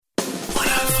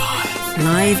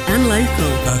Live and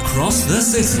local. Across the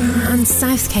city. And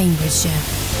South Cambridgeshire.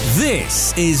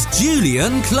 This is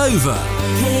Julian Clover.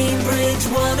 Cambridge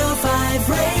 105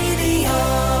 Radio.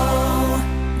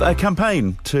 A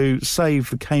campaign to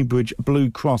save the Cambridge Blue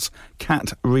Cross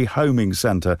Cat Rehoming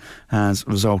Centre has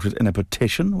resulted in a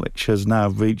petition which has now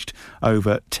reached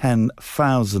over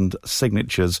 10,000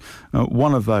 signatures.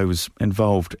 One of those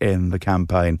involved in the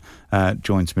campaign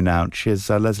joins me now. She's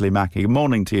Lesley Mackie. Good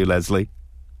morning to you, Lesley.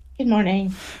 Good morning.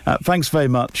 Thanks very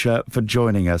much for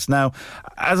joining us. Now,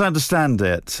 as I understand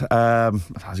it, I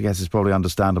guess it's probably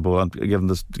understandable given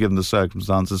the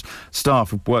circumstances.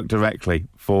 Staff who work directly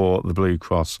for the Blue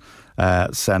Cross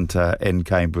Centre in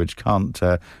Cambridge can't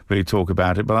really talk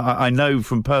about it, but I know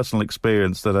from personal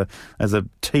experience that as a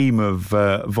team of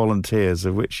volunteers,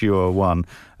 of which you are one,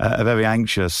 are very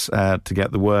anxious to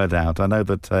get the word out. I know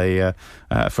that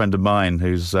a friend of mine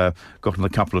who's gotten a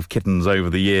couple of kittens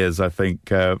over the years, I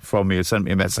think, from you, sent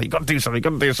me a message, you've got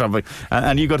to do something,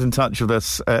 and you got in touch with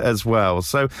us as well.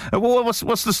 So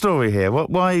what's the story here?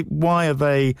 Why are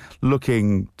they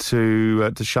looking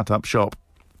to shut up shop?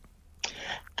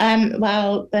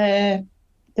 Well, the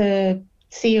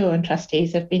CEO and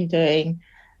trustees have been doing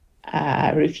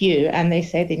a review, and they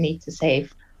say they need to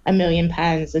save £1 million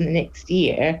in the next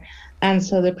year, and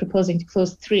so they're proposing to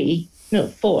close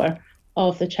 4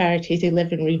 of the charities who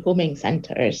live in rehoming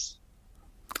centres,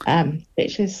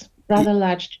 which is rather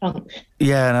large chunk.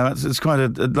 Yeah, no, it's quite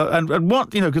and what,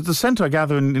 because the centre I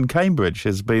gather in Cambridge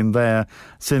has been there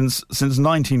since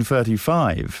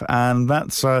 1935, and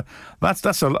that's a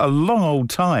long old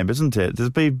time, isn't it?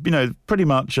 There's been pretty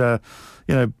much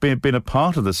been a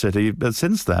part of the city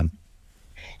since then.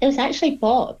 It was actually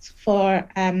bought by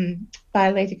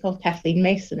a lady called Kathleen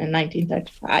Mason in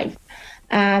 1935,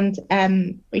 and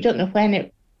we don't know when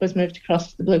it was moved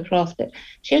across to the Blue Cross, but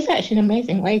she was actually an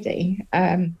amazing lady.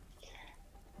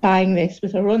 Buying this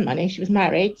with her own money. She was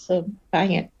married, so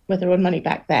buying it with her own money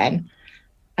back then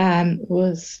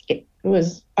was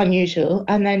unusual.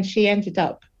 And then she ended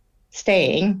up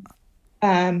staying,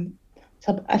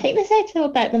 so I think they said till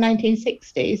about the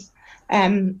 1960s,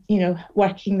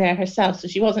 working there herself. So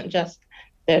she wasn't just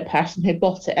the person who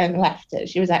bought it and left it.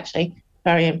 She was actually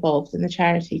very involved in the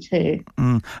charity too.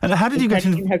 And how did you get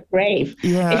in her grave?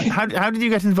 Yeah. How did you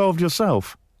get involved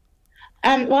yourself?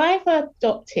 Well, I've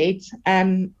adopted, at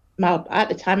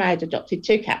the time I had adopted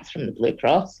 2 cats from the Blue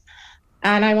Cross,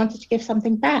 and I wanted to give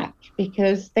something back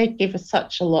because they gave us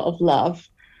such a lot of love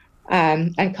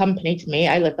and company to me.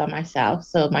 I live by myself,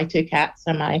 so my 2 cats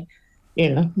are my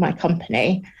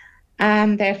company.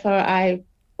 And therefore I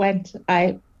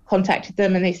contacted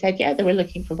them, and they said, yeah, they were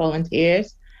looking for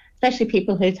volunteers, especially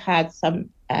people who'd had some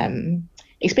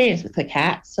experience with the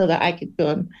cats, so that I could go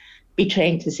and be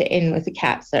trained to sit in with the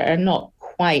cats that are not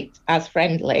quite as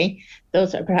friendly,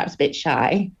 those that are perhaps a bit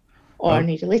shy or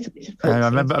need a little bit of coaching. I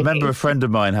remember a friend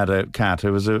of mine had a cat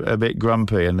who was a bit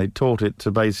grumpy, and they taught it to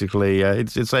basically,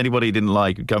 it's anybody he didn't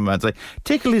like would come around and say,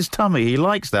 tickle his tummy, he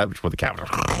likes that, which the cat would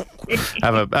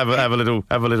have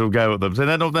a little go at them. So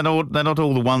they're not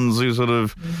all the ones who sort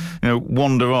of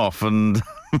wander off and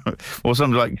or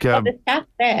something like.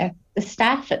 The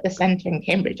staff at the centre in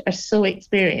Cambridge are so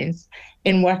experienced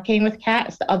in working with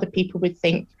cats that other people would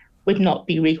think would not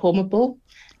be rehomable.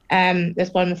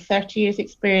 There's one with 30 years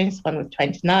experience, one with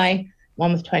 29,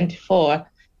 one with 24.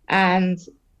 And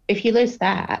if you lose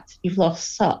that, you've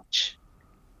lost such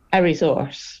a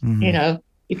resource. Mm-hmm.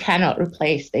 You cannot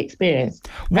replace the experience.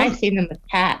 I've seen them with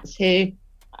cats who,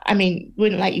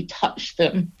 wouldn't let you touch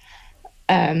them.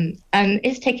 And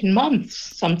it's taken months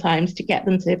sometimes to get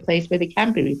them to a place where they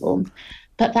can be rehomed.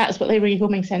 But that's what the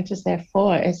rehoming centre's there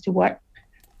for, is to work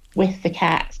with the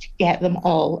cats to get them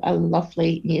all a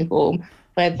lovely new home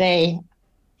where they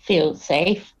feel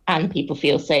safe and people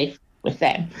feel safe with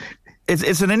them.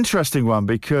 It's an interesting one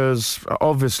because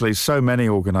obviously so many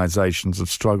organisations have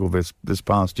struggled this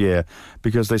past year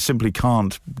because they simply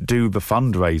can't do the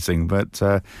fundraising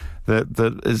that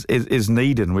is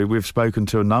needed. And we've spoken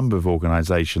to a number of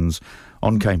organisations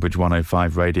on Cambridge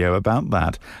 105 Radio about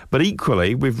that. But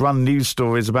equally, we've run news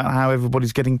stories about how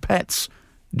everybody's getting pets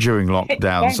during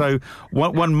lockdown. Yes. So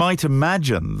one might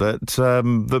imagine that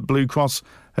that Blue Cross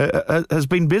has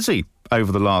been busy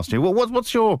over the last year.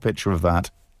 What's your picture of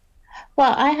that?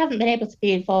 Well, I haven't been able to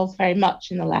be involved very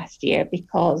much in the last year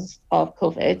because of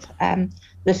COVID.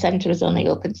 The centre was only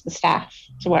open to the staff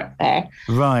to work there.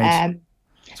 Right.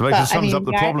 So it sums up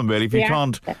the problem, really. If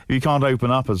you can't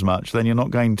open up as much, then you're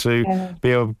not going to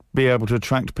be able to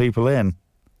attract people in.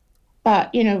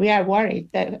 But, we are worried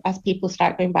that as people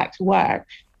start going back to work,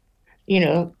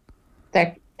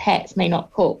 their pets may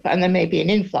not cope, and there may be an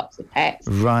influx of pets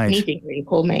needing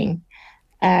rehoming.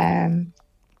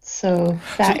 So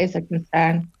that is a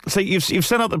concern. So you've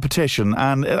sent out the petition,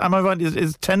 and am I right?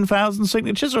 Is 10,000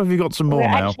 signatures, or have you got some more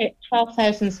now? Actually at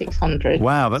 12,600.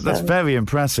 Wow, that's very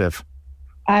impressive.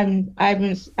 I'm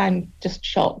just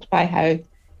shocked by how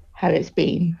it's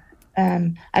been,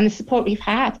 and the support we've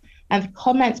had, and the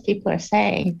comments people are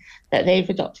saying that they've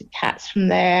adopted cats from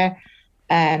there.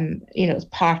 As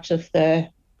part of the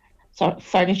sort of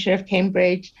furniture of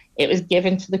Cambridge. It was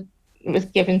given to the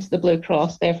Blue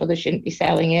Cross, therefore they shouldn't be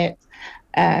selling it.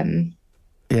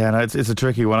 It's a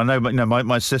tricky one. I know, but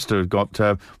my sister had got.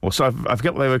 I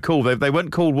forget what they were called. They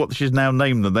weren't called what she's now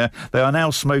named them. They are now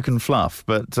Smoke and Fluff.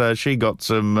 But she got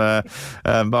some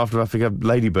after I forget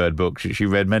Ladybird book she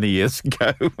read many years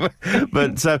ago.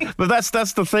 but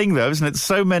that's the thing though, isn't it?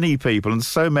 So many people and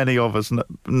so many of us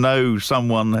know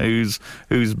someone who's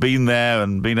been there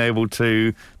and been able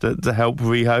to help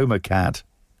rehome a cat.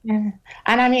 Yeah,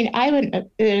 and I mean,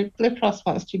 the Blue Cross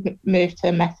wants to move to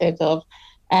a method of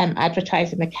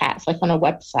advertising the cats like on a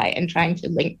website and trying to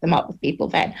link them up with people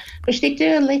then, which they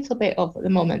do a little bit of at the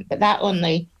moment, but that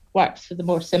only works for the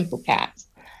more simple cats,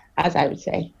 as I would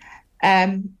say.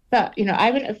 But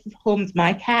I wouldn't have homed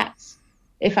my cats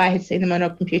if I had seen them on a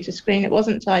computer screen. It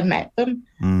wasn't until I met them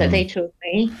that they chose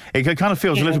me. It kind of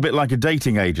feels a little bit like a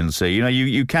dating agency.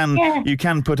 You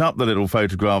can put up the little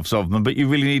photographs of them, but you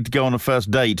really need to go on a first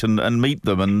date and meet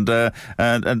them and find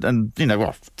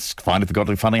if they've got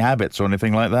any funny habits or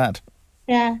anything like that.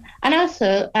 Yeah, and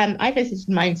also I visited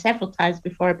mine several times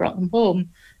before I brought them home,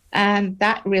 and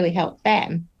that really helped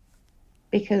them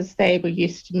because they were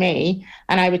used to me,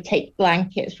 and I would take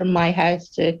blankets from my house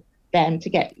to them to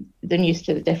get them used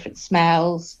to the different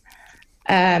smells.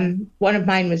 One of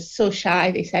mine was so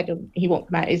shy, they said he won't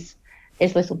come out his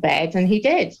little bed, and he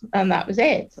did, and that was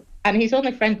it. And he's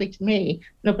only friendly to me,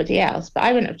 nobody else, but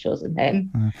I wouldn't have chosen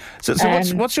him. So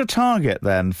what's your target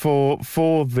then for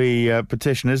the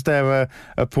petition? Is there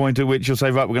a point at which you'll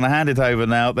say, right, we're going to hand it over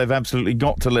now, they've absolutely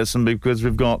got to listen because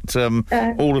we've got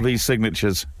all of these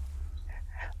signatures?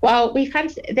 Well, they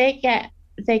get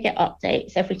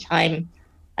updates every time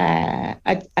a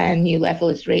new level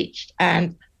is reached,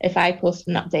 and if I post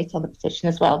an update on the petition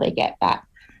as well, they get that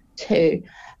too.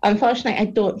 Unfortunately, I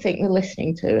don't think they're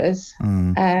listening to us.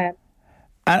 And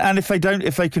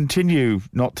if they continue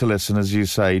not to listen, as you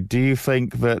say, do you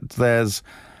think that there's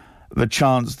the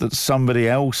chance that somebody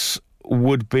else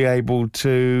would be able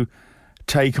to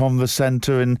take on the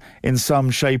centre in some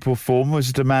shape or form? Or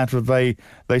is it a matter of they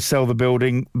sell the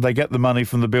building, they get the money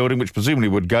from the building, which presumably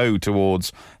would go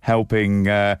towards helping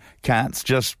cats,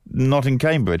 just not in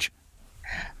Cambridge?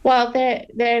 Well,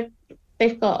 they've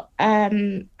got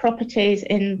properties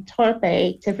in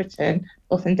Torbay, Tiverton,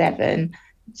 both in Devon,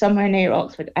 somewhere near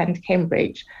Oxford and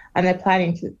Cambridge, and their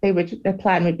plan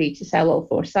would be to sell all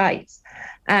 4 sites.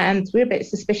 And we're a bit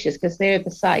suspicious because they're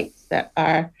the sites that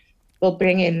will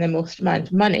bring in the most amount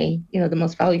of money, the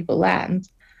most valuable land.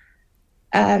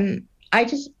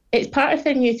 It's part of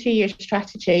their new 3-year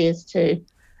strategy is to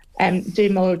do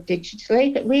more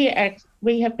digitally, but we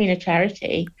have been a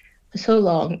charity for so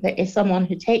long that if someone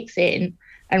who takes in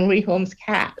and rehomes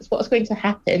cats, what's going to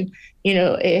happen,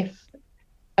 if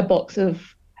a box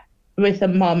with a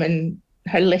mum and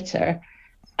her litter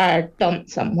are dumped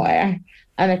somewhere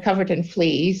and they're covered in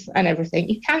fleas and everything,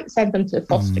 you can't send them to a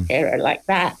foster carer like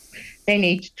that. They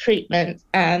need treatment,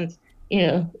 and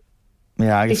Yeah,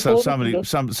 I guess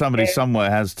somebody somewhere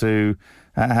has to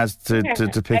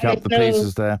pick up the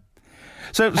pieces there.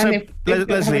 So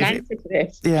Lesley,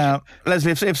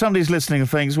 Lesley, if somebody's listening and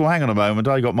thinks, well, hang on a moment,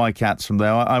 I got my cats from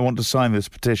there, I want to sign this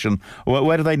petition,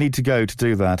 where do they need to go to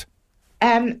do that?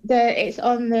 It's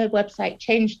on the website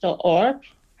change.org,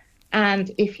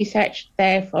 and if you search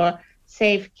there for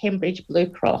Save Cambridge Blue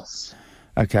Cross.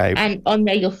 Okay. And on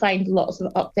there you'll find lots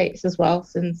of updates as well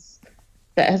since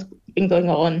that has been going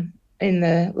on in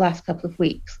the last couple of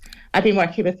weeks. I've been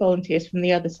working with volunteers from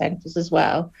the other centres as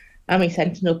well, and we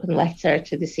sent an open letter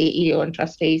to the CEO and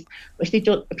trustees, which they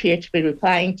don't appear to be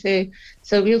replying to.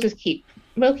 So we'll keep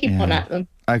on at them.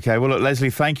 Okay, well, look, Lesley,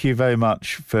 thank you very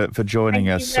much for joining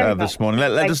us this morning.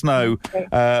 Let us know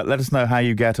how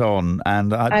you get on,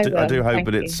 and I do hope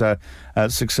that it's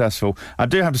successful. I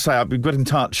do have to say, I've been got in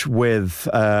touch with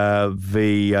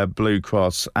the Blue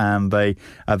Cross, and they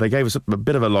gave us a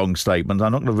bit of a long statement.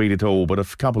 I'm not going to read it all, but a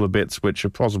couple of bits which are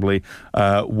possibly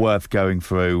worth going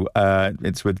through.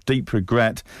 It's with deep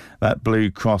regret that Blue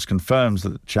Cross confirms that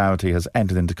the charity has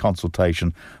entered into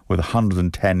consultation with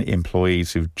 110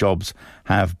 employees whose jobs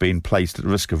have have been placed at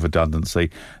risk of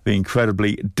redundancy. The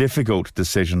incredibly difficult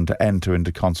decision to enter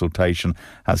into consultation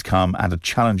has come at a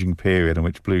challenging period in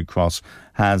which Blue Cross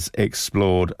has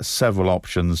explored several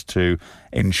options to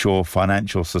ensure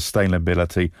financial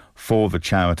sustainability for the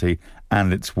charity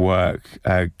and its work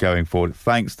going forward.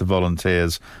 Thanks to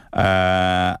volunteers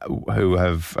who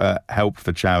have helped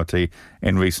the charity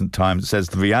in recent times. It says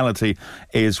the reality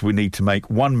is we need to make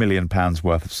 £1 million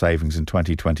worth of savings in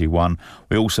 2021.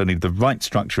 We also need the right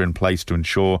structure in place to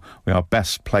ensure we are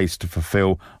best placed to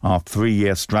fulfil our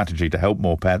 3-year strategy to help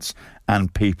more pets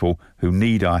and people who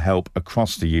need our help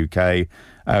across the UK.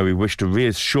 We wish to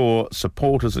reassure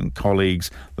supporters and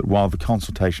colleagues that while the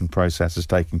consultation process is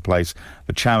taking place,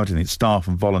 the charity and its staff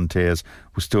and volunteers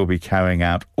will still be carrying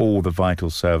out all the vital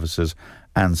services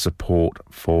and support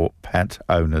for pet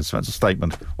owners. So that's a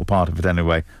statement, or part of it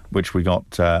anyway, which we got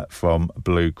from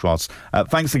Blue Cross.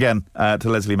 Thanks again to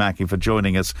Lesley Mackie for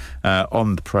joining us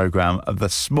on the programme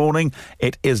this morning.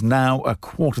 It is now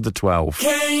 11:45.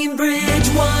 Cambridge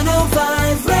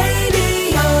 105 Radio.